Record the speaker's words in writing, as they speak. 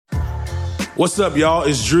What's up, y'all?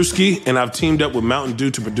 It's Drewski, and I've teamed up with Mountain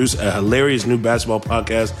Dew to produce a hilarious new basketball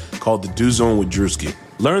podcast called The Dew Zone with Drewski.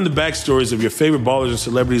 Learn the backstories of your favorite ballers and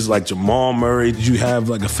celebrities like Jamal Murray. Did you have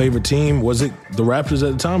like a favorite team? Was it the Raptors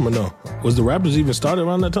at the time or no? Was the Raptors even started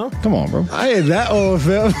around that time? Come on, bro. I ain't that old,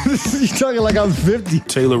 fam. You talking like I'm 50.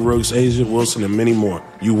 Taylor Rooks, Asia Wilson, and many more.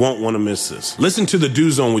 You won't want to miss this. Listen to The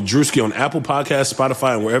Dew Zone with Drewski on Apple Podcasts,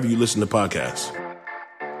 Spotify, and wherever you listen to podcasts.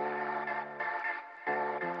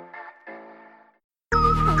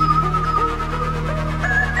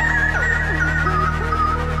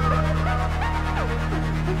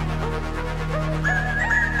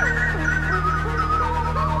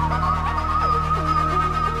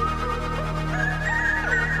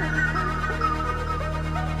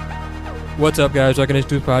 What's up, guys? Welcome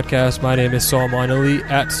to the podcast. My name is Solomon Ali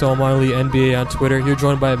at Solomon Ali NBA on Twitter. Here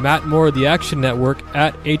joined by Matt Moore of the Action Network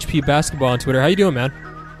at HP Basketball on Twitter. How you doing, man?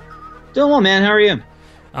 Doing well, man. How are you?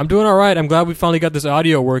 I'm doing all right. I'm glad we finally got this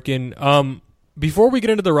audio working. Before we get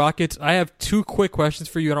into the Rockets, I have two quick questions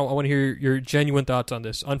for you, and I want to hear your genuine thoughts on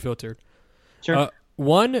this, unfiltered. Sure.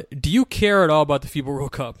 One, do you care at all about the FIBA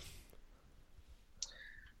World Cup?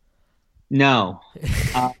 No,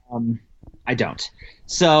 I don't.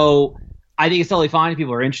 So I think it's totally fine if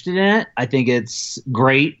people are interested in it. I think it's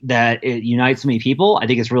great that it unites so many people. I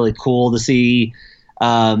think it's really cool to see,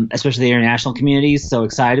 especially the international community, so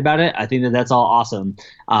excited about it. I think that that's all awesome.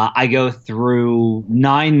 I go through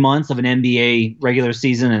 9 months of an NBA regular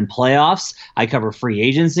season and playoffs. I cover free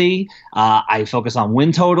agency. I focus on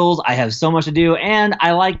win totals. I have so much to do, and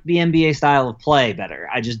I like the NBA style of play better.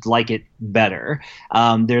 I just like it better.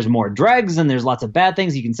 There's more dregs, and there's lots of bad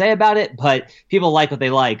things you can say about it, but people like what they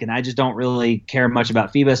like, and I just don't really care much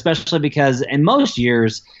about FIBA, especially because in most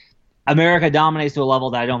years, America dominates to a level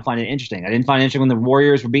that I don't find it interesting. I didn't find it interesting when the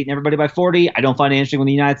Warriors were beating everybody by 40. I don't find it interesting when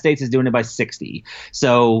the United States is doing it by 60.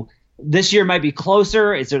 So this year might be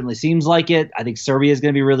closer. It certainly seems like it. I think Serbia is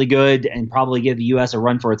going to be really good and probably give the U.S. a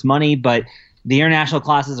run for its money. But the international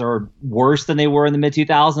classes are worse than they were in the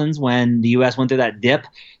mid-2000s when the U.S. went through that dip.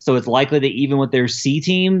 So it's likely that even with their C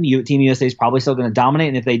team, Team USA is probably still going to dominate.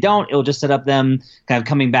 And if they don't, it'll just set up them kind of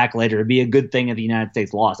coming back later. It'd be a good thing if the United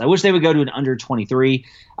States lost. I wish they would go to an under-23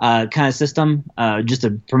 kind of system just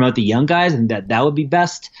to promote the young guys, and that would be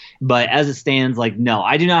best. But as it stands, like, no,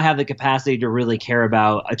 I do not have the capacity to really care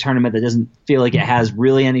about a tournament that doesn't feel like it has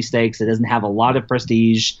really any stakes. It doesn't have a lot of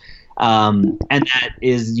prestige. And that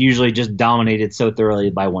is usually just dominated so thoroughly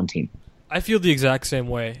by one team. I feel the exact same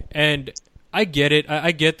way. And I get it.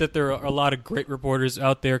 I get that there are a lot of great reporters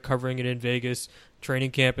out there covering it in Vegas,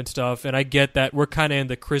 training camp and stuff. And I get that we're kind of in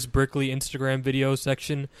the Chris Brickley Instagram video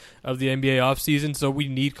section of the NBA offseason, so we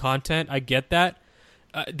need content. I get that.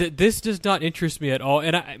 This does not interest me at all,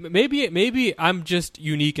 and maybe I'm just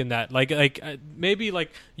unique in that. Maybe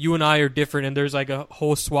you and I are different, and there's like a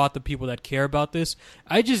whole swath of people that care about this.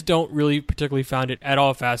 I just don't really particularly find it at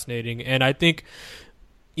all fascinating, and I think,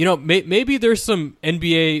 maybe there's some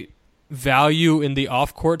NBA value in the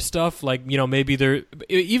off-court stuff. Maybe there,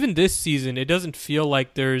 even this season, it doesn't feel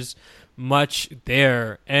like there's much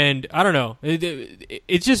there, and I don't know.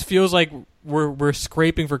 It just feels like we're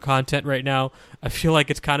scraping for content right now. I feel like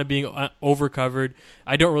it's kind of being overcovered.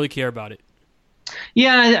 I don't really care about it.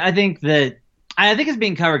 Yeah, I think it's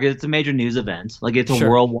being covered because it's a major news event. Like, it's a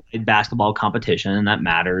worldwide basketball competition, and that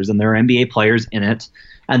matters. And there are NBA players in it,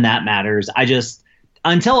 and that matters.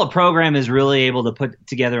 Until a program is really able to put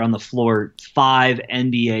together on the floor 5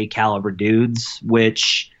 NBA caliber dudes,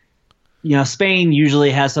 which, Spain usually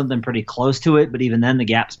has something pretty close to it, but even then the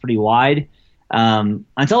gap's pretty wide.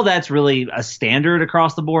 Until that's really a standard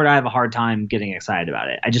across the board, I have a hard time getting excited about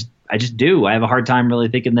it. I just do. I have a hard time really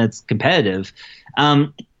thinking that's competitive.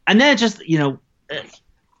 And then it just,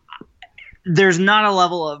 there's not a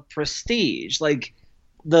level of prestige. Like,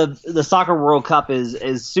 the Soccer World Cup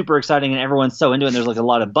is super exciting and everyone's so into it, and there's like a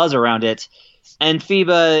lot of buzz around it. And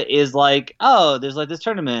FIBA is like, oh, there's like this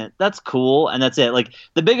tournament. That's cool. And that's it. Like,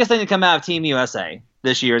 the biggest thing to come out of Team USA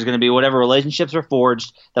this year is going to be whatever relationships are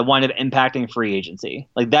forged that wind up impacting free agency.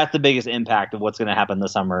 Like, that's the biggest impact of what's going to happen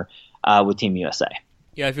this summer with Team USA.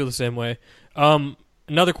 Yeah, I feel the same way.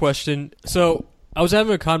 Another question. So I was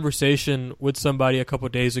having a conversation with somebody a couple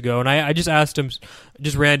of days ago, and I just asked him,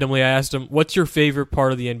 just randomly, what's your favorite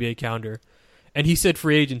part of the NBA calendar? And he said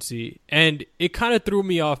free agency, and it kind of threw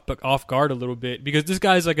me off guard a little bit, because this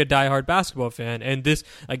guy's like a diehard basketball fan, and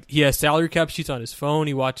he has salary cap sheets on his phone,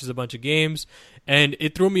 he watches a bunch of games, and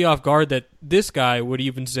it threw me off guard that this guy would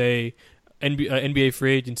even say NBA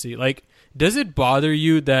free agency. Like, does it bother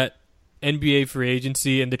you that NBA free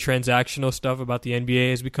agency and the transactional stuff about the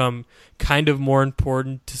NBA has become kind of more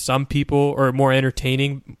important to some people, or more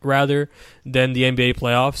entertaining rather, than the NBA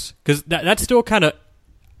playoffs. Because that's still kind of,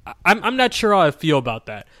 I'm not sure how I feel about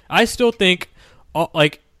that. I still think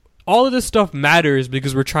all of this stuff matters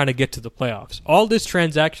because we're trying to get to the playoffs. All this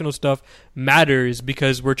transactional stuff matters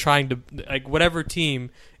because we're trying to, whatever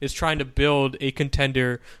team is trying to build a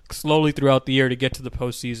contender slowly throughout the year to get to the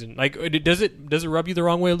postseason. Does it rub you the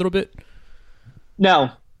wrong way a little bit? No.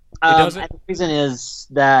 It doesn't? And the reason is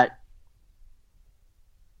that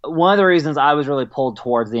one of the reasons I was really pulled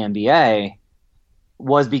towards the NBA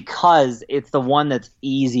was because it's the one that's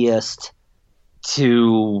easiest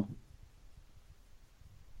to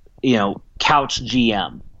couch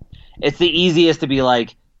GM. It's the easiest to be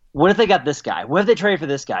like, what if they got this guy? What if they traded for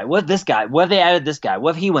this guy? What if this guy? What if they added this guy?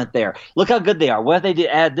 What if he went there? Look how good they are. What if they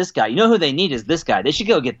add this guy? You know who they need is this guy. They should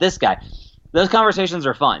go get this guy. Those conversations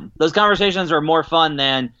are fun. Those conversations are more fun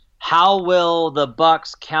than how will the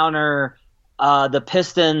Bucks counter the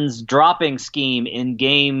Pistons dropping scheme in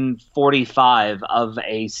game 45 of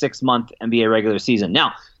a 6-month NBA regular season.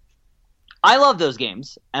 Now, I love those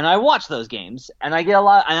games, and I watch those games, and I get a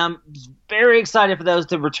lot, and I'm very excited for those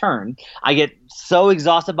to return. I get so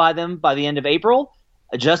exhausted by them by the end of April,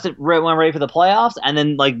 adjusted when I'm ready for the playoffs, and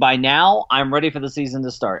then by now, I'm ready for the season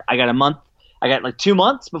to start. I got 2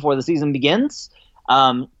 months before the season begins,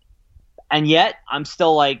 and yet I'm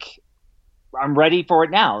still I'm ready for it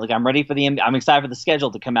now. I'm ready for I'm excited for the schedule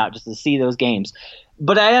to come out just to see those games.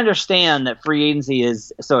 But I understand that free agency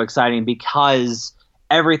is so exciting because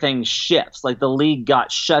everything shifts. The league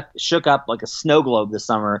got shook up like a snow globe this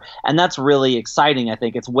summer, and that's really exciting. I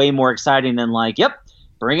think it's way more exciting than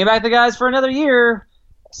bringing back the guys for another year,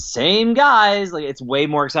 same guys. It's way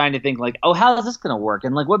more exciting to think oh, how is this going to work?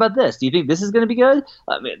 And what about this? Do you think this is going to be good?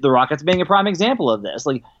 The Rockets being a prime example of this.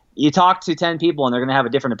 You talk to 10 people and they're going to have a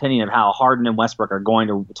different opinion of how Harden and Westbrook are going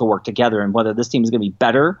to work together, and whether this team is going to be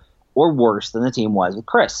better or worse than the team was with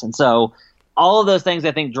Chris. And so all of those things,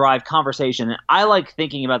 I think, drive conversation. And I like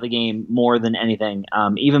thinking about the game more than anything,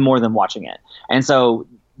 even more than watching it. And so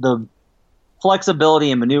the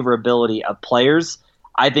flexibility and maneuverability of players,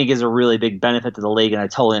 I think, is a really big benefit to the league, and I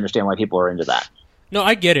totally understand why people are into that. No,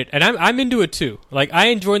 I get it, and I'm into it too. I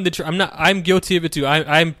enjoyed I'm guilty of it too.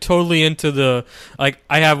 I'm totally into the I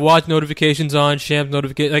have watch notifications on, Shams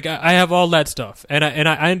notifications. I have all that stuff, and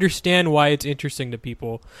I understand why it's interesting to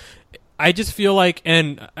people. I just feel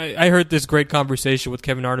and I heard this great conversation with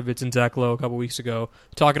Kevin Arnovitz and Zach Lowe a couple weeks ago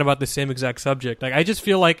talking about the same exact subject. I just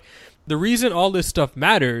feel the reason all this stuff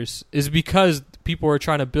matters is because people are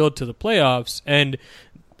trying to build to the playoffs, and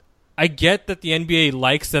I get that the NBA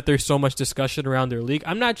likes that there's so much discussion around their league.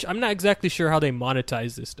 I'm not exactly sure how they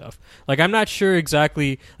monetize this stuff. I'm not sure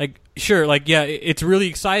exactly. Yeah, it's really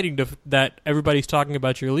exciting that everybody's talking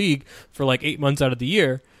about your league for 8 months out of the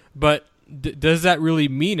year, but does that really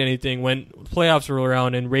mean anything when playoffs roll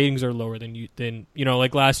around and ratings are lower than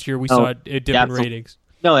last year we saw a dip in ratings?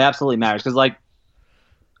 No, it absolutely matters because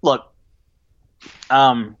look,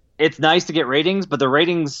 it's nice to get ratings, but the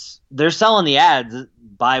ratings, they're selling the ads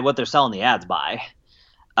by what they're selling the ads by,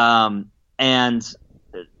 and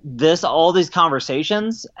all these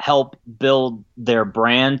conversations help build their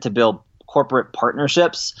brand, to build corporate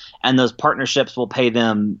partnerships, and those partnerships will pay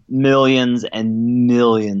them millions and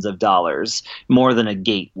millions of dollars, more than a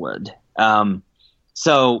gate would. The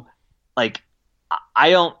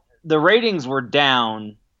ratings were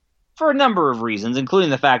down for a number of reasons,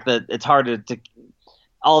 including the fact that it's hard to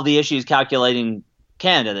all the issues calculating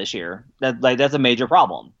Canada this year. That's a major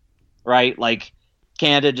problem, right?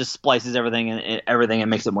 Canada just splices everything and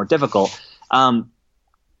makes it more difficult.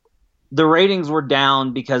 The ratings were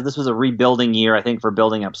down because this was a rebuilding year, I think, for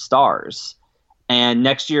building up stars. And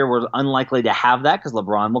next year we're unlikely to have that because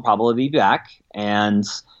LeBron will probably be back. And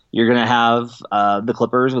you're going to have the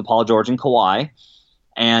Clippers with Paul George and Kawhi.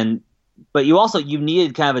 But you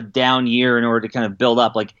needed kind of a down year in order to kind of build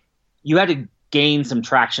up. You had to gain some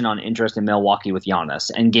traction on interest in Milwaukee with Giannis,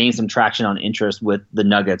 and gain some traction on interest with the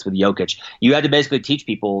Nuggets with Jokic. You had to basically teach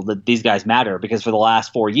people that these guys matter, because for the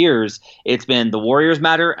last 4 years, it's been the Warriors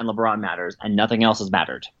matter and LeBron matters, and nothing else has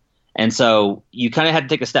mattered. And so you kind of had to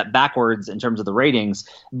take a step backwards in terms of the ratings.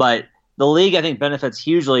 But the league, I think, benefits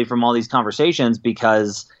hugely from all these conversations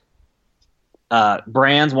because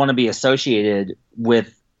brands want to be associated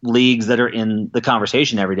with leagues that are in the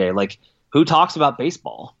conversation every day. Who talks about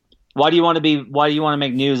baseball? Why do you want to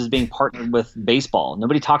make news as being partnered with baseball?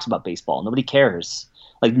 Nobody talks about baseball. Nobody cares.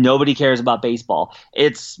 Nobody cares about baseball.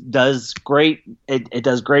 It does great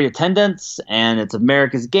attendance, and it's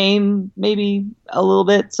America's game, maybe a little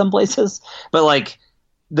bit some places. But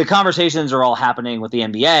the conversations are all happening with the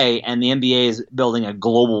NBA, and the NBA is building a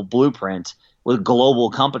global blueprint with global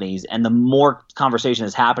companies. And the more conversation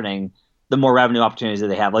is happening, the more revenue opportunities that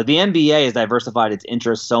they have. Like the NBA has diversified its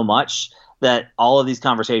interests so much that all of these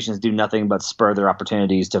conversations do nothing but spur their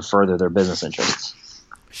opportunities to further their business interests.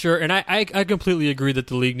 Sure, and I completely agree that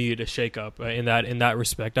the league needed a shakeup in that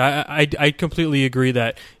respect. I completely agree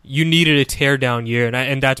that you needed a teardown year,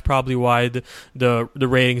 and that's probably why the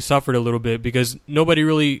ratings suffered a little bit, because nobody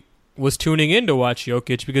really was tuning in to watch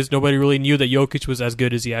Jokic, because nobody really knew that Jokic was as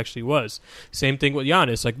good as he actually was. Same thing with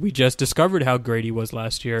Giannis. Like, we just discovered how great he was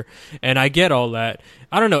last year, and I get all that.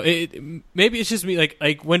 I don't know. Maybe it's just me.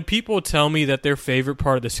 Like when people tell me that their favorite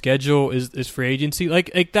part of the schedule is free agency,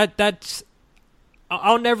 like that's.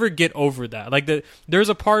 I'll never get over that. Like there's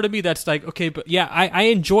a part of me that's like, okay, but yeah, I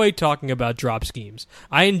enjoy talking about drop schemes.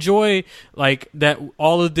 I enjoy like that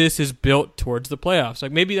all of this is built towards the playoffs.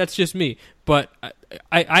 Like maybe that's just me, but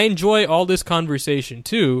I enjoy all this conversation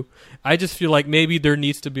too. I just feel like maybe there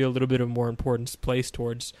needs to be a little bit of more importance placed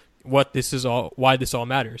towards what this is all, why this all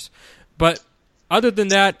matters. But other than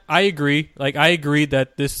that, I agree. Like I agree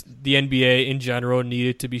that the NBA in general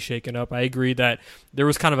needed to be shaken up. I agree that there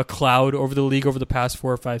was kind of a cloud over the league over the past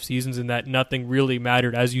 4 or 5 seasons, and that nothing really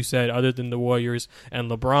mattered, as you said, other than the Warriors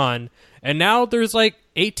and LeBron. And now there's like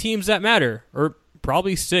 8 teams that matter, or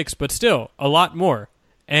probably 6, but still a lot more.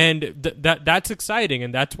 And that's exciting,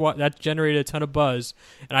 and that generated a ton of buzz.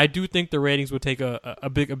 And I do think the ratings would take a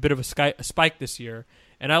bit of a spike this year.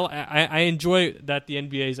 And I enjoy that the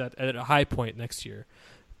NBA is at a high point next year.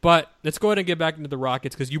 But let's go ahead and get back into the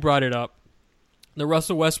Rockets, because you brought it up. The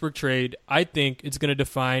Russell Westbrook trade, I think it's going to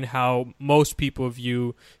define how most people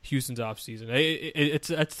view Houston's offseason.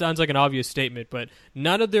 It sounds like an obvious statement, but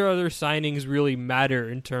none of their other signings really matter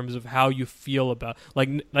in terms of how you feel about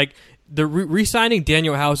like the re-signing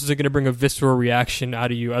Daniel House isn't going to bring a visceral reaction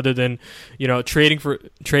out of you, other than trading for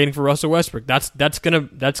Russell Westbrook. That's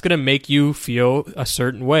gonna make you feel a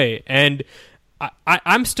certain way, and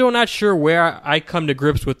I'm still not sure where I come to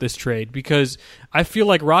grips with this trade, because I feel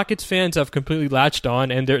like Rockets fans have completely latched on,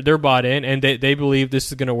 and they're bought in, and they believe this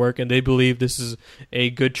is going to work, and they believe this is a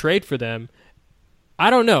good trade for them. I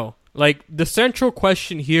don't know. Like, the central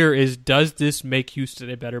question here is, does this make Houston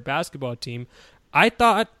a better basketball team? I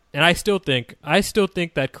thought, and I still think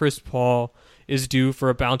that Chris Paul is due for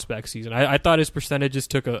a bounce-back season. I thought his percentages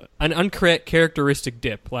took an uncharacteristic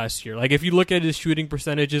dip last year. Like, if you look at his shooting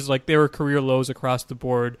percentages, like, they were career lows across the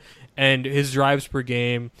board, and his drives per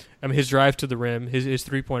game, his drive to the rim, his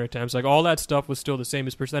three-point attempts, like, all that stuff was still the same.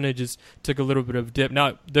 His percentages took a little bit of a dip.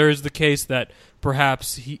 Now, there is the case that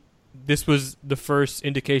perhaps this was the first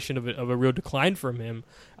indication of a real decline from him.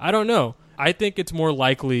 I don't know. I think it's more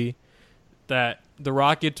likely that the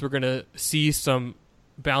Rockets were going to see some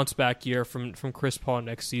bounce back year from Chris Paul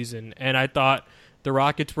next season, and I thought the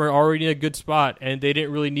Rockets were already in a good spot, and they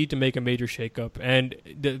didn't really need to make a major shakeup. And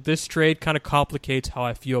this trade kind of complicates how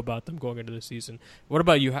I feel about them going into the season. What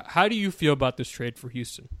about you? How do you feel about this trade for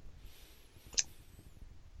Houston?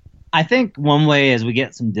 I think one way, as we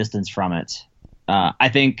get some distance from it, I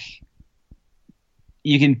think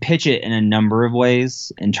you can pitch it in a number of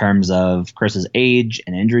ways in terms of Chris's age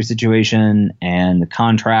and injury situation and the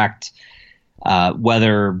contract.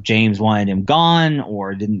 Whether James wanted him gone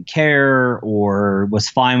or didn't care or was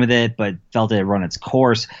fine with it but felt it had run its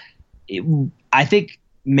course. I think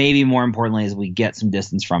maybe more importantly, as we get some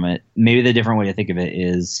distance from it, maybe the different way to think of it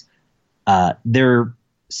is their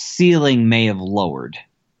ceiling may have lowered,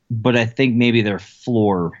 but I think maybe their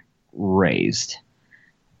floor raised.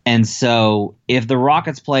 And so if the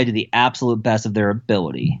Rockets play to the absolute best of their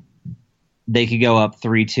ability, they could go up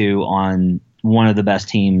 3-2 on one of the best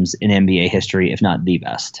teams in NBA history, if not the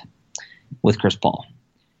best, with Chris Paul.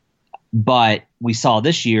 But we saw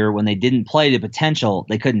this year when they didn't play to potential,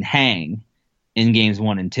 they couldn't hang in games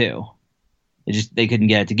 1 and 2. They couldn't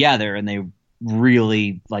get it together, and they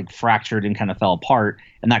really fractured and kind of fell apart.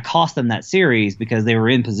 And that cost them that series because they were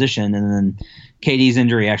in position, and then KD's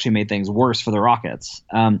injury actually made things worse for the Rockets.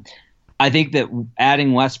 I think that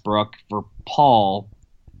adding Westbrook for Paul,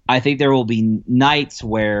 I think there will be nights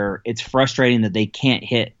where it's frustrating that they can't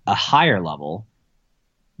hit a higher level,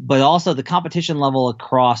 but also the competition level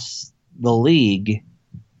across the league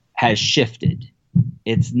has shifted.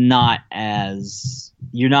 It's not as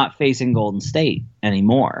 – you're not facing Golden State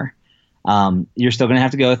anymore. You're still going to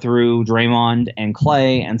have to go through Draymond and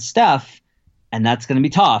Clay and Steph, and that's going to be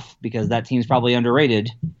tough because that team's probably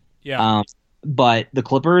underrated. Yeah. But the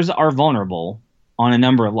Clippers are vulnerable on a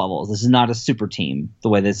number of levels. This is not a super team the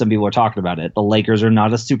way that some people are talking about it. The Lakers are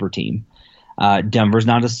not a super team. Denver's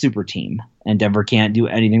not a super team, and Denver can't do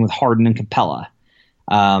anything with Harden and Capella.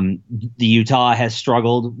 The Utah has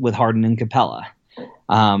struggled with Harden and Capella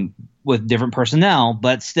with different personnel,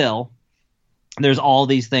 but still, there's all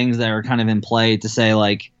these things that are kind of in play to say,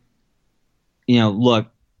 like, look,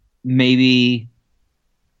 maybe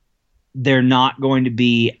they're not going to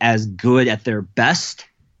be as good at their best,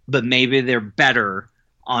 but maybe they're better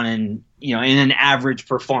on in an average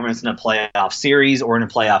performance in a playoff series or in a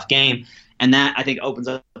playoff game. And that, I think, opens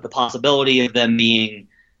up the possibility of them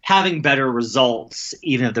having better results,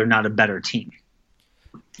 even if they're not a better team.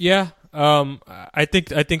 Yeah. I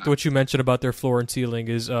think what you mentioned about their floor and ceiling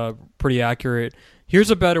is pretty accurate.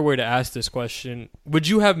 Here's a better way to ask this question. Would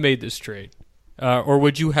you have made this trade? Or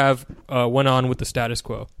would you have went on with the status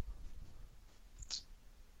quo?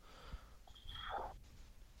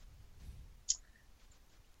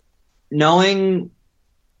 Knowing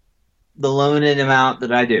the limited amount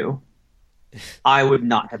that I do, I would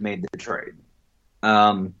not have made the trade.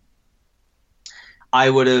 I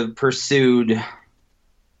would have pursued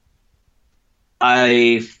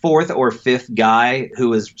a fourth or fifth guy who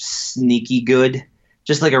was sneaky good,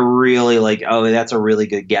 just like a really that's a really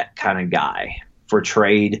good get kind of guy for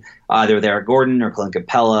trade, either Eric Gordon or Clint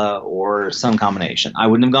Capella or some combination. I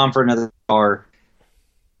wouldn't have gone for another star.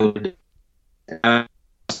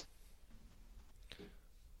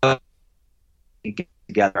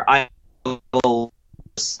 Together, I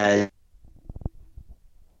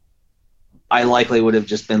likely would have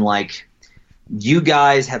just been like, you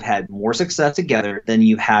guys have had more success together than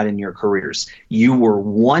you've had in your careers. You were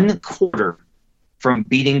 1 quarter from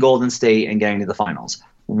beating Golden State and getting to the finals.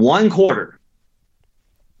 1 quarter.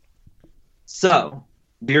 So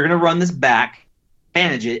you're going to run this back,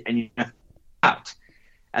 manage it, and you're going to out.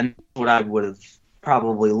 And that's what I would have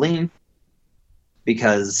probably leaned,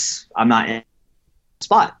 because I'm not in the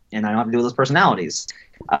spot and I don't have to deal with those personalities.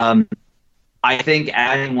 I think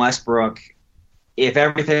adding Westbrook, if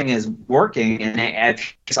everything is working and it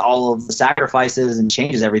makes all of the sacrifices and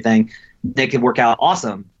changes everything, they could work out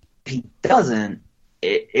awesome. If he doesn't,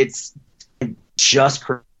 it's just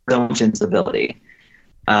so much instability.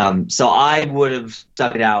 So I would have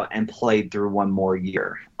stuck it out and played through one more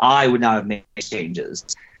year. I would not have made changes,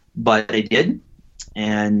 but they did,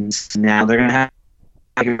 and now they're going to have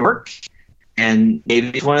to make it work. And maybe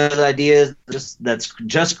it's one of those ideas that's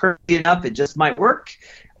just crazy enough it just might work,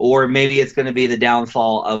 or maybe it's going to be the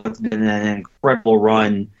downfall of what's been an incredible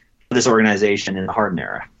run for this organization in the Harden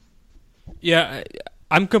era. Yeah,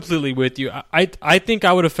 I'm completely with you. I think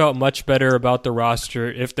I would have felt much better about the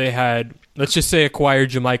roster if they had, let's just say, acquired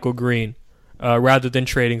JaMychal Green rather than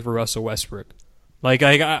trading for Russell Westbrook. Like,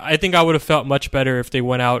 I think I would have felt much better if they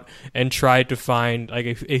went out and tried to find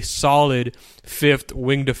like a solid fifth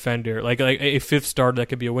wing defender, like a fifth starter that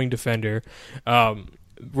could be a wing defender,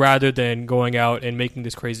 rather than going out and making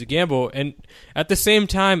this crazy gamble. And at the same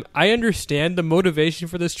time, I understand the motivation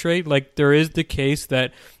for this trade. Like, there is the case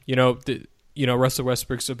that Russell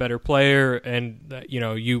Westbrook's a better player, and that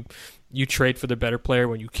you trade for the better player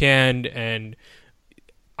when you can. And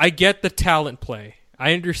I get the talent play.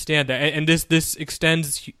 I understand that, and this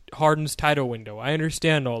extends Harden's title window. I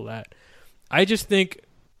understand all that. I just think,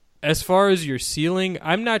 as far as your ceiling,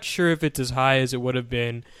 I'm not sure if it's as high as it would have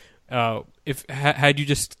been had you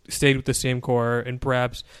just stayed with the same core and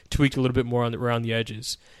perhaps tweaked a little bit more around the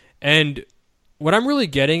edges. And what I'm really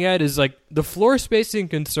getting at is, like, the floor spacing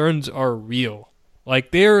concerns are real. Like,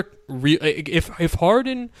 they're real. If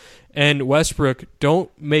Harden and Westbrook don't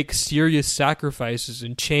make serious sacrifices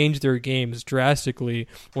and change their games drastically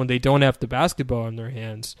when they don't have the basketball in their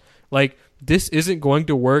hands, like, this isn't going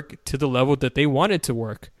to work to the level that they want it to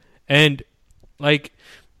work. And, like,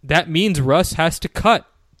 that means Russ has to cut.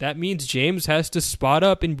 That means James has to spot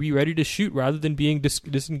up and be ready to shoot rather than being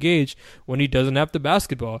disengaged when he doesn't have the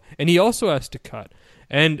basketball. And he also has to cut.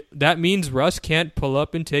 And that means Russ can't pull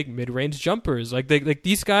up and take mid-range jumpers. Like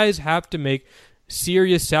these guys have to make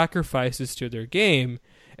serious sacrifices to their game,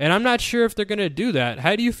 and I'm not sure if they're going to do that.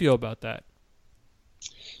 How do you feel about that?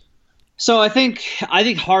 So I think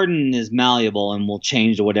Harden is malleable and will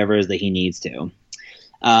change to whatever it is that he needs to.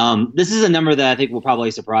 This is a number that I think will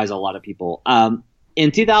probably surprise a lot of people.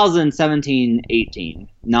 In 2017-18,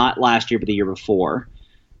 not last year but the year before,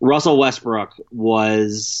 Russell Westbrook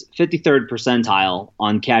was 53rd percentile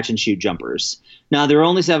on catch-and-shoot jumpers. Now, there were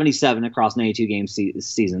only 77 across 92-game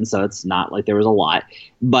season, so it's not like there was a lot.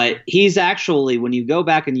 But he's actually, when you go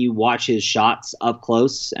back and you watch his shots up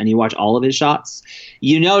close and you watch all of his shots,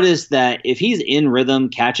 you notice that if he's in rhythm,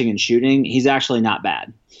 catching and shooting, he's actually not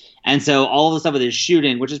bad. And so all of the stuff with his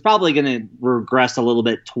shooting, which is probably going to regress a little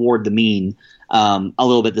bit toward the mean a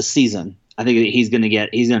little bit this season, I think he's going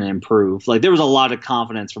to improve. Like, there was a lot of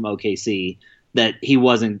confidence from OKC that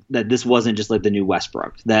this wasn't just like the new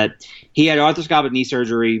Westbrook, that he had arthroscopic knee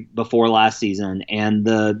surgery before last season, and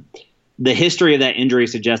the history of that injury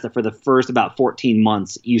suggests that for the first about 14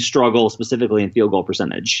 months you struggle specifically in field goal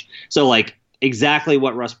percentage. So like exactly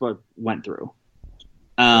what Westbrook went through.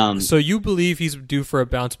 So you believe he's due for a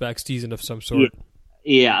bounce back season of some sort?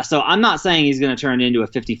 Yeah, so I'm not saying he's going to turn into a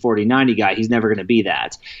 50-40-90 guy. He's never going to be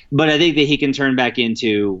that. But I think that he can turn back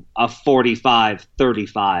into a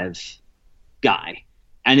 45-35 guy.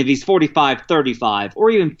 And if he's 45-35 or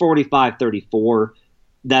even 45-34,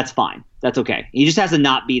 that's fine. That's okay. He just has to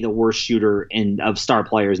not be the worst shooter of star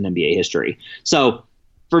players in NBA history. So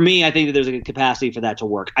for me, I think that there's a capacity for that to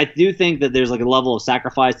work. I do think that there's like a level of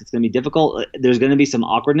sacrifice that's going to be difficult. There's going to be some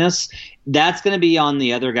awkwardness. That's going to be on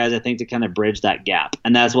the other guys, I think, to kind of bridge that gap.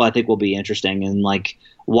 And that's what I think will be interesting. And like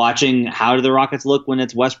watching how do the Rockets look when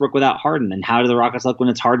it's Westbrook without Harden, and how do the Rockets look when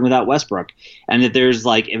it's Harden without Westbrook. And if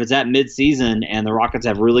it's at midseason and the Rockets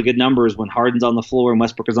have really good numbers when Harden's on the floor and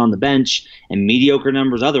Westbrook is on the bench and mediocre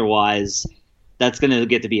numbers otherwise, that's going to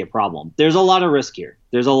get to be a problem. There's a lot of risk here.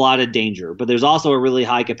 There's a lot of danger, but there's also a really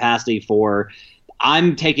high capacity for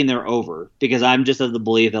I'm taking their over because I'm just of the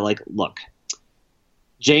belief that, like, look,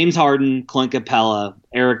 James Harden, Clint Capella,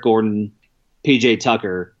 Eric Gordon, PJ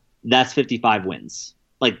Tucker, that's 55 wins.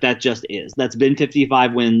 Like, that just is. That's been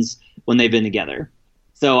 55 wins when they've been together.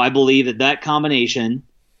 So I believe that combination,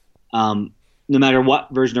 no matter what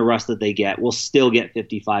version of Russ that they get, will still get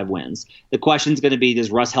 55 wins. The question is going to be,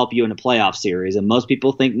 does Russ help you in a playoff series? And most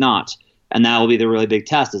people think not. And that will be the really big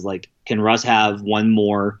test, is like, can Russ have one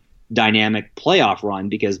more dynamic playoff run?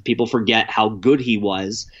 Because people forget how good he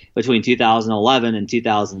was between 2011 and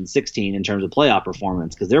 2016 in terms of playoff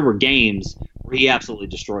performance, because there were games where he absolutely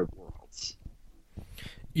destroyed worlds.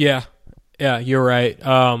 Yeah, you're right.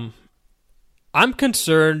 I'm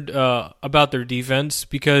concerned about their defense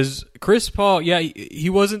because Chris Paul, he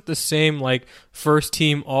wasn't the same like first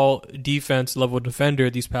team all defense level defender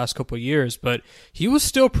these past couple of years, but he was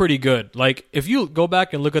still pretty good. Like if you go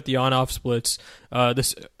back and look at the on-off splits at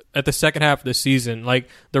the second half of the season, like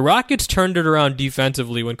the Rockets turned it around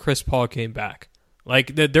defensively when Chris Paul came back.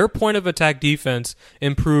 Like their point of attack defense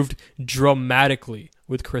improved dramatically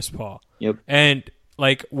with Chris Paul. Yep. And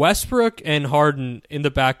like Westbrook and Harden in the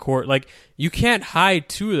backcourt, like you can't hide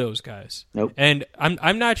two of those guys. Nope. And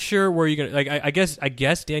I'm not sure where you're gonna like. I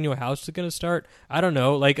guess Daniel House is gonna start. I don't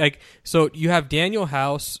know. Like so you have Daniel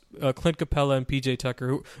House, Clint Capella, and PJ Tucker.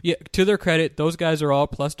 Who, to their credit, those guys are all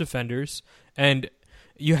plus defenders, and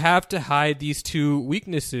you have to hide these two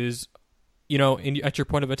weaknesses, at your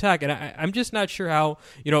point of attack. And I'm just not sure how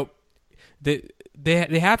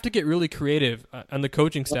They have to get really creative on the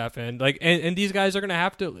coaching staff end, and these guys are going to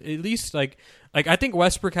have to at least like I think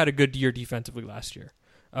Westbrook had a good year defensively last year.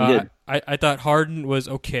 I thought Harden was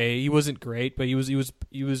okay. He wasn't great, but he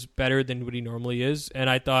was better than what he normally is. And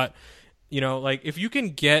I thought, if you can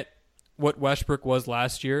get what Westbrook was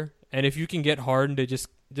last year, and if you can get Harden to just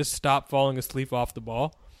stop falling asleep off the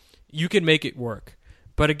ball, you can make it work.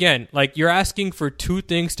 But again, like you're asking for two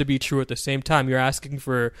things to be true at the same time. You're asking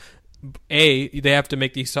for they have to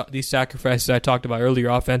make these sacrifices I talked about earlier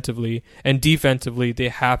offensively, and defensively they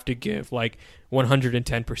have to give like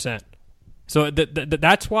 110%. So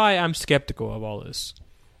that's why I'm skeptical of all this.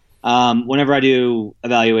 Whenever I do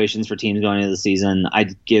evaluations for teams going into the season, I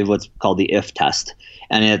give what's called the if test.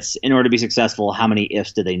 And it's, in order to be successful, how many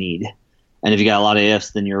ifs do they need? And if you got a lot of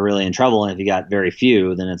ifs, then you're really in trouble. And if you got very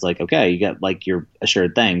few, then it's like, okay, you got like your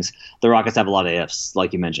assured things. The Rockets have a lot of ifs,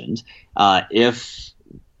 like you mentioned. If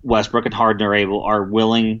Westbrook and Harden are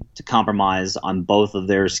willing to compromise on both of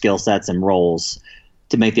their skill sets and roles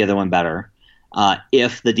to make the other one better.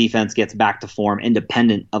 If the defense gets back to form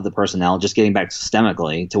independent of the personnel, just getting back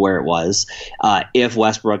systemically to where it was. If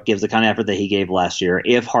Westbrook gives the kind of effort that he gave last year.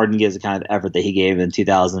 If Harden gives the kind of effort that he gave in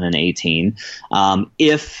 2018.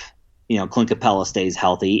 If Clint Capella stays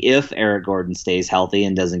healthy, if Eric Gordon stays healthy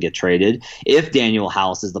and doesn't get traded, if Daniel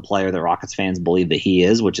House is the player that Rockets fans believe that he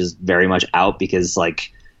is, which is very much out because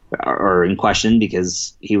or in question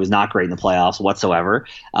because he was not great in the playoffs whatsoever.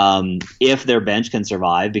 If their bench can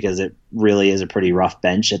survive, because it really is a pretty rough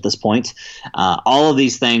bench at this point, all of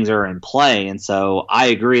these things are in play. And so I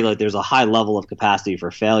agree, like there's a high level of capacity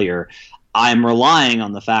for failure. I'm relying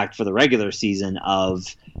on the fact for the regular season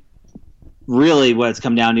of really what it's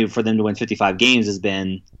come down to for them to win 55 games has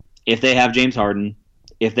been if they have James Harden,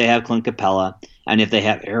 if they have Clint Capella, And if they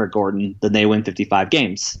have Eric Gordon, then they win 55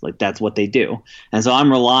 games. Like, that's what they do. And so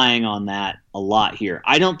I'm relying on that a lot here.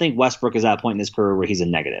 I don't think Westbrook is at a point in his career where he's a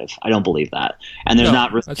negative. I don't believe that. And there's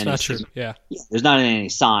that's not true. Yeah. There's not any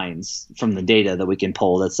signs from the data that we can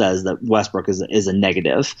pull that says that Westbrook is a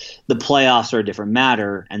negative. The playoffs are a different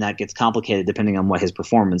matter, and that gets complicated depending on what his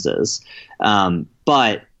performance is.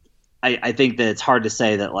 But I think that it's hard to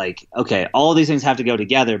say that, like, okay, all of these things have to go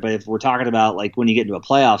together. But if we're talking about, like, when you get into a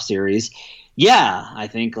playoff series, yeah, I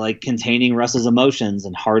think, like, containing Russ's emotions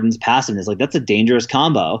and Harden's passiveness, like, that's a dangerous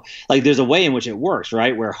combo. Like, there's a way in which it works,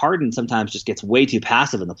 right? Where Harden sometimes just gets way too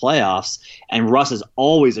passive in the playoffs and Russ is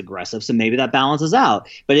always aggressive. So maybe that balances out.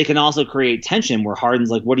 But it can also create tension where Harden's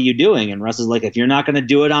like, what are you doing? And Russ is like, if you're not going to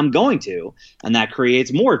do it, I'm going to. And that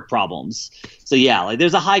creates more problems. So yeah, like,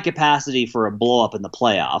 there's a high capacity for a blow up in the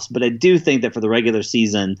playoffs. But I do think that for the regular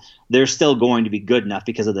season, they're still going to be good enough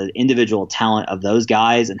because of the individual talent of those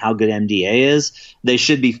guys and how good MDA is. They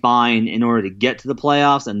should be fine in order to get to the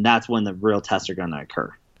playoffs, and that's when the real tests are going to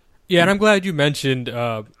occur. Yeah, and I'm glad you mentioned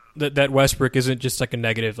that Westbrook isn't just like a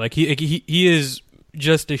negative. Like, he is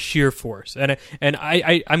just a sheer force, and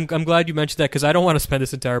I'm glad you mentioned that, because I don't want to spend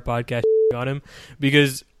this entire podcast on him,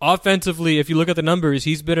 because offensively, if you look at the numbers,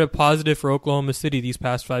 he's been a positive for Oklahoma City these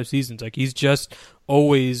past 5 seasons. Like, he's just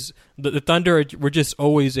always the Thunder were just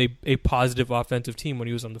always a positive offensive team when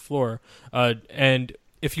he was on the floor, and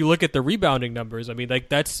if you look at the rebounding numbers, I mean, like,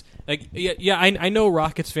 that's like, yeah. I know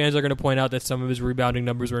Rockets fans are going to point out that some of his rebounding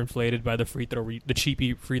numbers were inflated by the the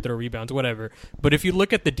cheapy free throw rebounds, whatever. But if you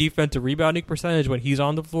look at the defensive rebounding percentage when he's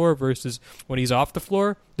on the floor versus when he's off the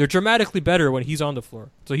floor, they're dramatically better when he's on the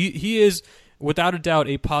floor. So he is, without a doubt,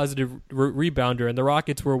 a positive rebounder, and the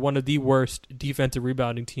Rockets were one of the worst defensive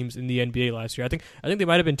rebounding teams in the NBA last year. I think they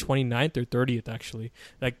might have been 29th or 30th actually.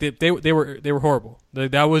 Like, they were horrible.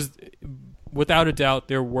 That was, without a doubt,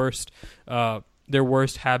 their worst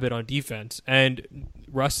habit on defense, and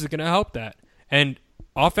Russ is going to help that. And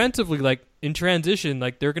offensively, like, in transition,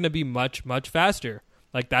 like, they're going to be much faster.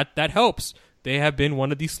 Like, that helps. They have been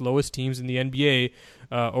one of the slowest teams in the NBA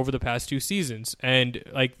over the past 2 seasons, and,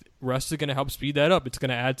 like, Russ is going to help speed that up. It's going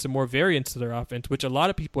to add some more variance to their offense, which a lot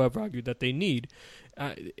of people have argued that they need.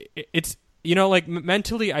 It's, you know, like,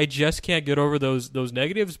 mentally, I just can't get over those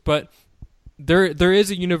negatives, but there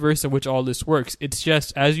is a universe in which all this works. It's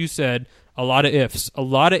just, as you said, a lot of ifs. A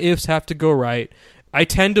lot of ifs have to go right. I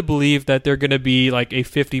tend to believe that they're going to be like a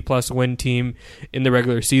 50-plus win team in the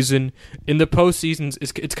regular season. In the postseasons,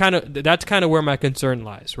 that's kind of where my concern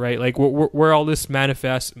lies, right? Like, where all this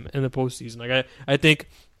manifests in the postseason. Like, I think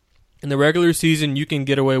in the regular season, you can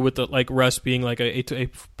get away with like Russ being like a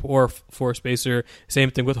poor floor spacer. Same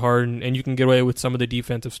thing with Harden, and you can get away with some of the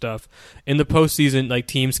defensive stuff. In the postseason, like,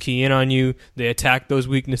 teams key in on you, they attack those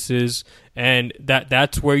weaknesses, and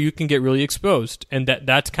that's where you can get really exposed. And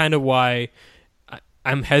that's kind of why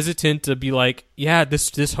I'm hesitant to be like, yeah, this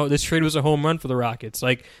trade was a home run for the Rockets.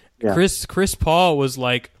 Like, yeah. Chris Paul was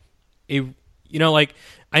like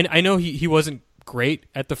I know he wasn't great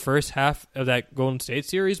at the first half of that Golden State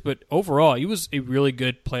series, but overall he was a really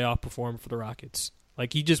good playoff performer for the Rockets.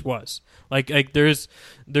 Like, he just was. Like there's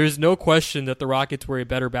no question that the Rockets were a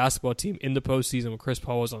better basketball team in the postseason when Chris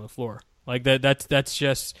Paul was on the floor. Like, that's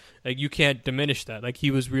just, like, you can't diminish that. Like,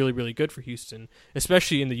 he was really, really good for Houston,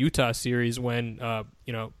 especially in the Utah series when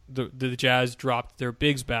the Jazz dropped their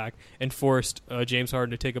bigs back and forced James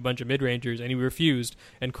Harden to take a bunch of mid-rangers, and he refused,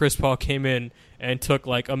 and Chris Paul came in and took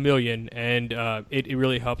like a million, and it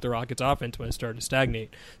really helped the Rockets offense when it started to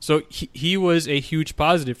stagnate. So he was a huge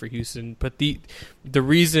positive for Houston, but the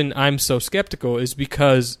reason I'm so skeptical is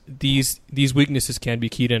because these weaknesses can be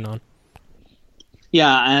keyed in on. Yeah,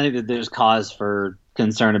 I think that there's cause for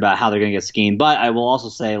concern about how they're going to get schemed. But I will also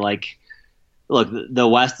say, like, look, the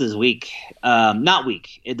West is weak. Not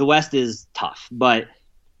weak. The West is tough. But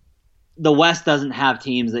the West doesn't have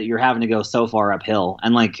teams that you're having to go so far uphill.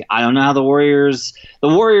 And, like, I don't know how the Warriors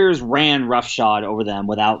ran roughshod over them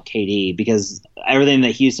without KD, because everything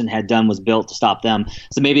that Houston had done was built to stop them.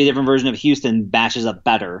 So maybe a different version of Houston batches up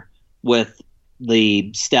better with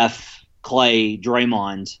the Steph, Clay,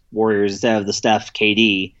 Draymond Warriors instead of the Steph,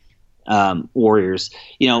 KD Warriors.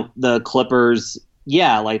 You know, the Clippers,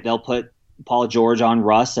 yeah, like, they'll put Paul George on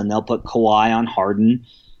Russ and they'll put Kawhi on Harden,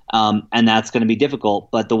 and that's going to be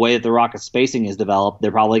difficult. But the way that the Rockets' spacing is developed,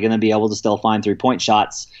 they're probably going to be able to still find 3-point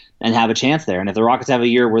shots and have a chance there. And if the Rockets have a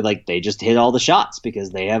year where, like, they just hit all the shots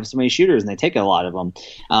because they have so many shooters and they take a lot of them,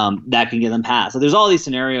 that can get them past. So there's all these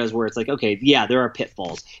scenarios where it's like, okay, yeah, there are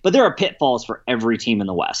pitfalls, but there are pitfalls for every team in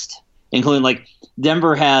the West, including, like,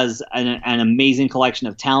 Denver has an amazing collection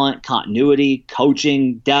of talent, continuity,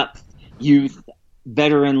 coaching, depth, youth,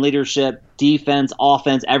 veteran leadership, defense,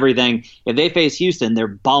 offense, everything. If they face Houston, they're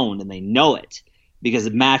boned and they know it because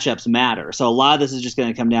matchups matter. So a lot of this is just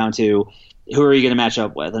going to come down to who are you going to match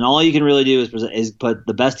up with, and all you can really do is put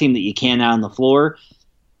the best team that you can out on the floor.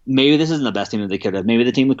 Maybe this isn't the best team that they could have. Maybe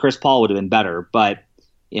the team with Chris Paul would have been better, but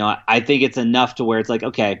I think it's enough to where it's like,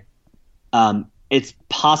 okay, it's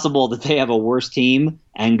possible that they have a worse team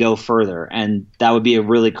and go further, and that would be a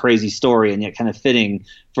really crazy story, and yet kind of fitting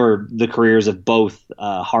for the careers of both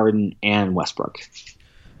Harden and Westbrook.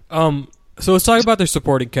 So let's talk about their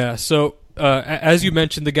supporting cast. So as you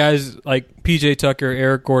mentioned, the guys like PJ Tucker,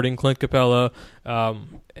 Eric Gordon, Clint Capella,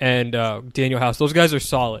 and Daniel House, those guys are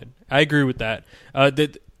solid. I agree with that.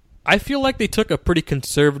 I feel like they took a pretty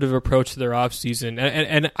conservative approach to their offseason,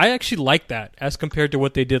 and I actually like that as compared to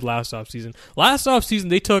what they did last offseason. Last offseason,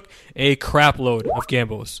 they took a crap load of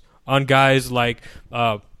gambles on guys like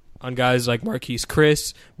Marquise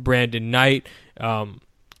Chris, Brandon Knight,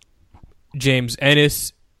 James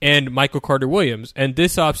Ennis, and Michael Carter-Williams. And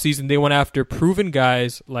this offseason, they went after proven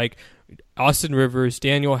guys like Austin Rivers,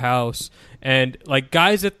 Daniel House, and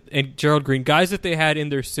and Gerald Green, guys that they had in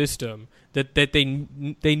their system that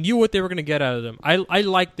they knew what they were going to get out of them. I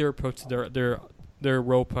like their approach to their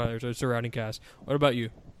role players or surrounding cast. What about you?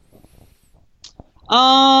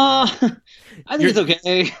 I think it's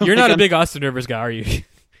okay. You're not a big Austin Rivers guy, are you?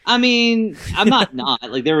 I mean, I'm not.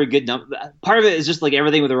 Like, they were a good number. Part of it is just like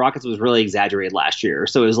everything with the Rockets was really exaggerated last year.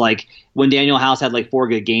 So it was like when Daniel House had like 4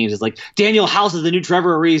 good games, it's like Daniel House is the new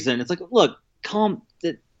Trevor Ariza. And it's like, look,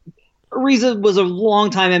 Ariza was a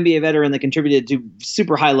long-time NBA veteran that contributed to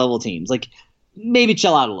super high-level teams. Like, maybe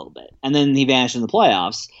chill out a little bit. And then he vanished in the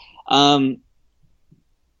playoffs.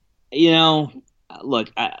 Look,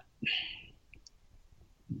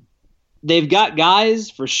 they've got guys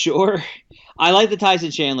for sure. I like the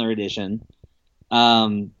Tyson Chandler edition.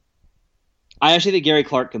 I actually think Gary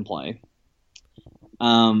Clark can play.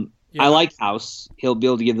 I like House. He'll be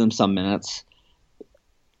able to give them some minutes.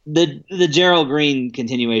 The Gerald Green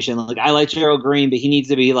continuation. Like, I like Gerald Green, but he needs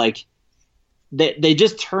to be like. They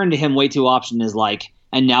just turn to him way too often as like,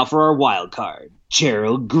 and now for our wild card,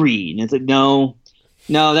 Gerald Green. It's like no,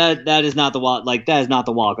 that is not the wild. Like, that is not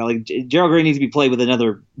the wild card. Like, Gerald Green needs to be played with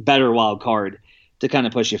another better wild card to kind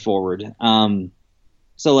of push you forward.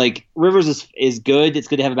 So like Rivers is good. It's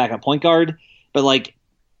good to have a backup point guard, but like,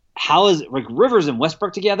 how is like Rivers and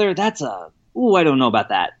Westbrook together? I don't know about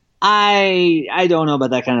that. I don't know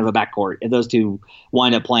about that kind of a backcourt if those two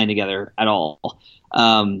wind up playing together at all.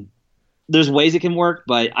 There's ways it can work,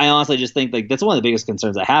 but I honestly just think like that's one of the biggest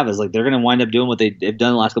concerns I have is like they're going to wind up doing what they've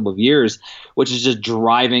done the last couple of years, which is just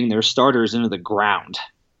driving their starters into the ground.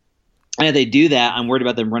 And if they do that, I'm worried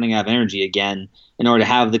about them running out of energy again in order to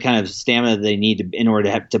have the kind of stamina that they need in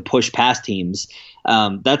order to push past teams.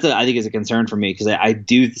 I think is a concern for me because I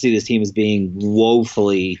do see this team as being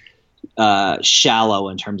woefully shallow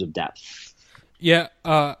in terms of depth. Yeah,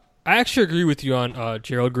 I actually agree with you on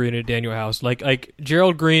Gerald Green and Daniel House. Like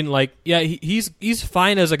Gerald Green, he's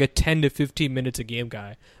fine as like a 10 to 15 minutes a game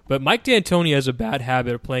guy. But Mike D'Antoni has a bad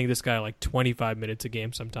habit of playing this guy like 25 minutes a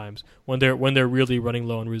game sometimes when they're really running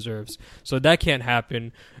low on reserves. So that can't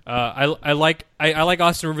happen. I like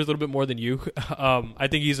Austin Rivers a little bit more than you. I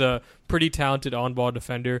think he's a pretty talented on-ball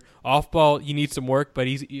defender. Off-ball, he needs some work, but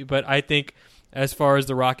I think as far as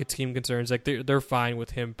the Rockets team concerns, like they're fine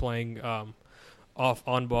with him playing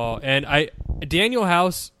on ball. And Daniel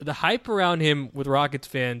House, the hype around him with Rockets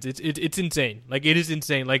fans, it's insane. Like, it is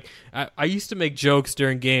insane. Like, I used to make jokes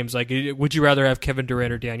during games like, would you rather have Kevin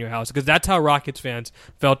Durant or Daniel House? Because that's how Rockets fans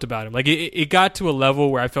felt about him. Like, it got to a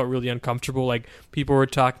level where I felt really uncomfortable. Like, people were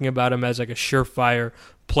talking about him as like a surefire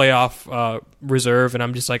playoff reserve, and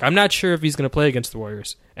I'm just like, I'm not sure if he's going to play against the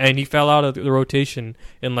Warriors. And he fell out of the rotation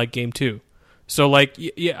in like game 2. So like,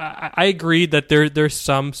 yeah, I agree that there's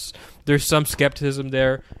some skepticism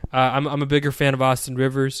there. I'm a bigger fan of Austin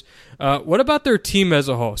Rivers. What about their team as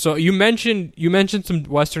a whole? So you mentioned some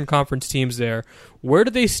Western Conference teams there. Where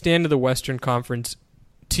do they stand in the Western Conference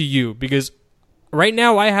to you? Because right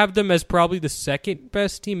now I have them as probably the second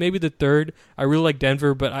best team, maybe the third. I really like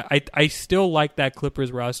Denver, but I still like that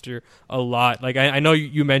Clippers roster a lot. Like, I know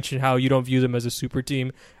you mentioned how you don't view them as a super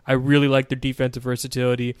team. I really like their defensive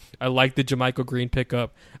versatility. I like the JaMychal Green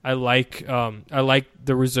pickup. I like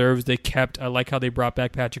the reserves they kept. I like how they brought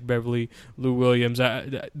back Patrick Beverley, Lou Williams,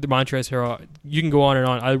 the Montrezl Harrell. You can go on and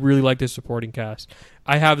on. I really like their supporting cast.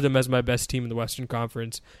 I have them as my best team in the Western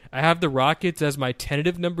Conference. I have the Rockets as my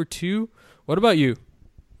tentative number 2. What about you?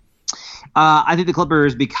 I think the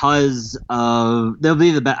Clippers, because they'll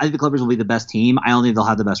be the best. I think the Clippers will be the best team. I don't think they'll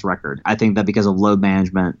have the best record. I think that because of load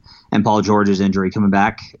management and Paul George's injury coming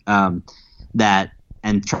back, that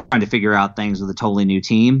and trying to figure out things with a totally new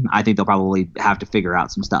team, I think they'll probably have to figure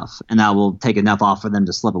out some stuff, and that will take enough off for them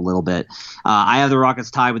to slip a little bit. I have the Rockets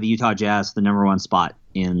tied with the Utah Jazz, the number one spot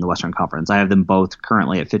in the Western Conference. I have them both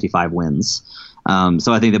currently at 55 wins.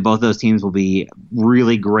 So I think that both those teams will be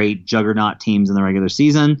really great juggernaut teams in the regular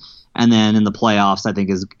season. And then in the playoffs, I think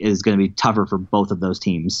is going to be tougher for both of those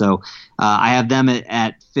teams. So I have them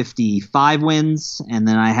at 55 wins, and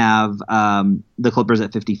then I have the Clippers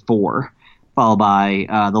at 54, followed by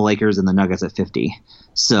the Lakers and the Nuggets at 50.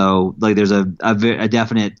 So like there's a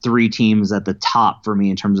definite three teams at the top for me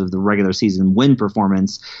in terms of the regular season win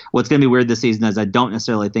performance. What's going to be weird this season is I don't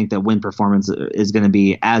necessarily think that win performance is going to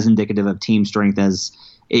be as indicative of team strength as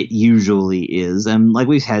it usually is. And like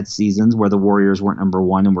we've had seasons where the Warriors weren't number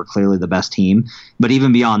one and were clearly the best team. But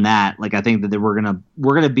even beyond that, like I think that we're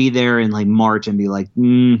gonna be there in like March and be like,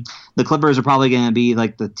 the Clippers are probably gonna be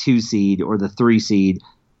like the 2 seed or the 3 seed,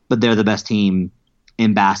 but they're the best team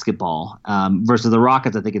in basketball. Versus the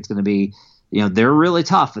Rockets, I think it's gonna be, they're really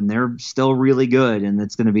tough and they're still really good, and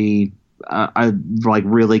it's gonna be like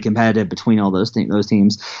really competitive between all those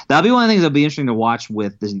teams. That'll be one of the things that'll be interesting to watch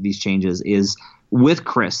with these changes is with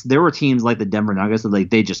Chris. There were teams like the Denver Nuggets that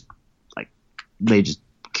they just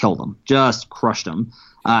killed them, just crushed them,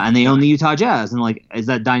 and they own the Utah Jazz. And like, is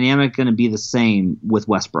that dynamic going to be the same with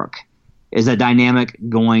Westbrook? Is that dynamic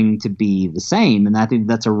going to be the same? And I think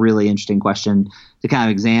that's a really interesting question to kind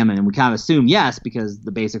of examine. And we kind of assume yes, because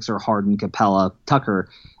the basics are Harden, Capella, Tucker,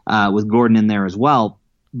 with Gordon in there as well.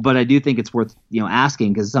 But I do think it's worth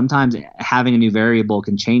asking, because sometimes having a new variable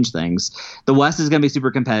can change things. The West is going to be super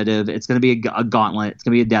competitive. It's going to be a gauntlet. It's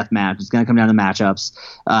going to be a death match. It's going to come down to matchups.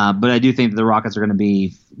 But I do think that the Rockets are going to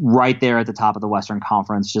be right there at the top of the Western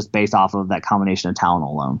Conference, just based off of that combination of talent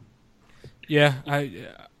alone. Yeah,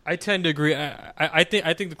 I tend to agree. I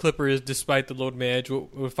think the Clippers, despite the load manage,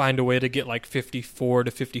 will find a way to get like 54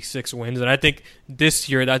 to 56 wins, and I think this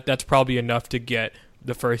year that's probably enough to get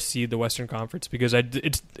the first seed, the Western Conference, because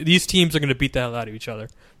these teams are going to beat the hell out of each other.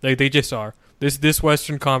 They just are. This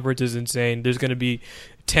Western Conference is insane. There's going to be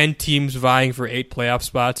 10 teams vying for 8 playoff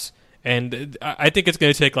spots, and I think it's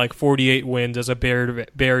going to take like 48 wins as a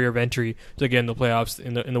barrier of entry to get in the playoffs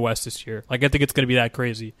in the West this year. Like I think it's going to be that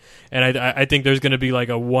crazy, and I think there's going to be like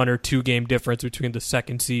a 1 or 2 game difference between the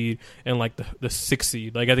 2nd seed and like the 6th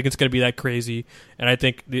seed. Like I think it's going to be that crazy, and I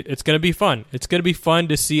think it's going to be fun. It's going to be fun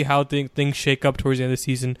to see how things shake up towards the end of the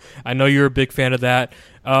season. I know you're a big fan of that.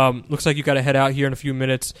 Looks like you got to head out here in a few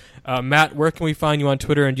minutes. Matt, where can we find you on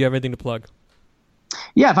Twitter, and do you have anything to plug?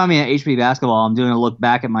 Yeah, find me at HP Basketball. I'm doing a look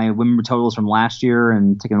back at my win totals from last year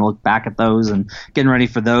and taking a look back at those and getting ready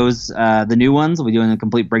for those, the new ones. We'll be doing a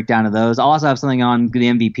complete breakdown of those. I'll also have something on the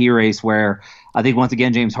MVP race where I think, once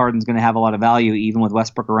again, James Harden's going to have a lot of value even with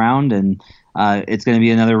Westbrook around, and it's going to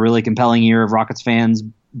be another really compelling year of Rockets fans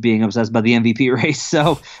being obsessed by the MVP race.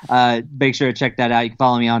 So make sure to check that out. You can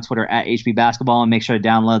follow me on Twitter at HP Basketball, and make sure to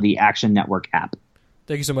download the Action Network app.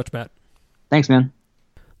 Thank you so much, Matt. Thanks, man.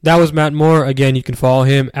 That was Matt Moore. Again, you can follow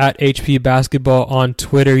him at HP Basketball on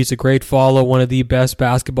Twitter. He's a great follow, one of the best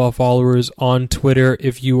basketball followers on Twitter.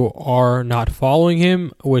 If you are not following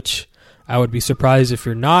him, which I would be surprised if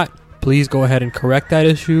you're not, please go ahead and correct that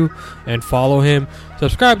issue and follow him.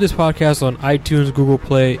 Subscribe to this podcast on iTunes, Google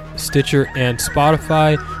Play, Stitcher, and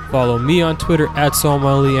Spotify. Follow me on Twitter at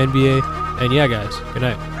SaulMileyNBA. And yeah, guys, good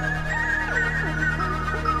night.